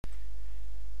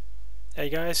Hey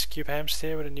guys, Cubehamster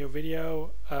here with a new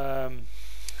video.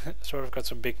 Sort of got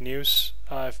some big news.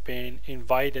 I've been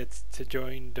invited to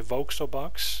join the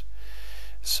Voxelbox.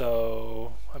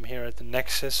 So I'm here at the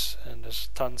Nexus and there's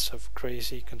tons of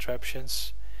crazy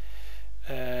contraptions.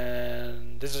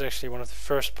 And this is actually one of the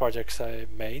first projects I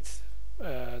made.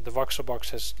 The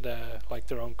Voxelbox has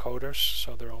their own coders,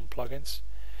 so their own plugins.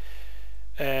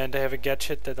 And they have a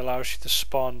gadget that allows you to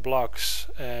spawn blocks,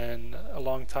 and a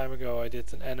long time ago I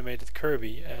did an animated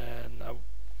Kirby, and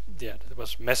yeah, it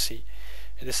was messy,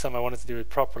 and this time I wanted to do it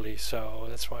properly, so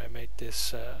that's why I made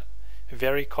this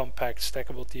very compact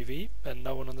stackable TV, and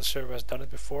no one on the server has done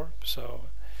it before, so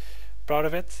proud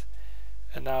of it.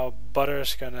 And now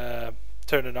Butter's gonna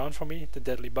turn it on for me, the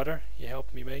deadly Butter. He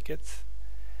helped me make it,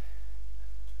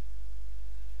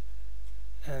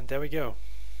 and there we go.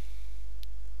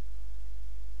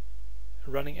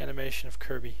 Running animation of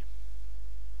Kirby.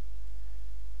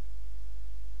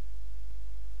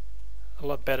 A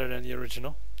lot better than the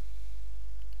original,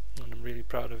 and I'm really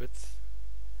proud of it.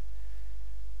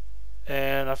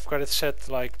 And I've got it set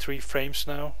like 3 frames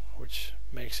now, which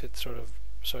makes it sort of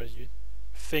so you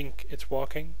think it's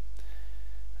walking.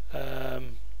 Yeah,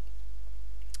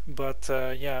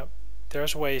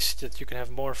 there's ways that you can have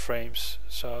more frames,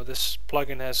 so this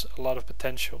plugin has a lot of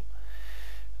potential.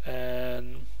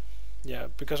 And yeah,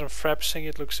 because I'm frapsing,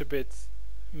 it looks a bit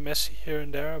messy here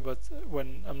and there, but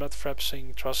when I'm not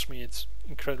frapsing, trust me, it's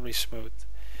incredibly smooth.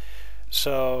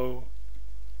 So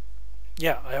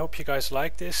yeah, I hope you guys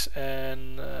like this,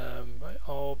 and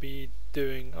I'll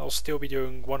still be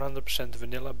doing 100%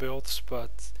 vanilla builds,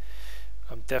 but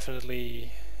I'm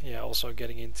definitely also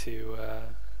getting into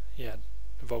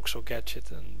Voxel gadget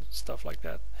and stuff like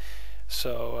that.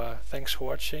 So thanks for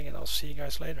watching, and I'll see you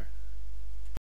guys later.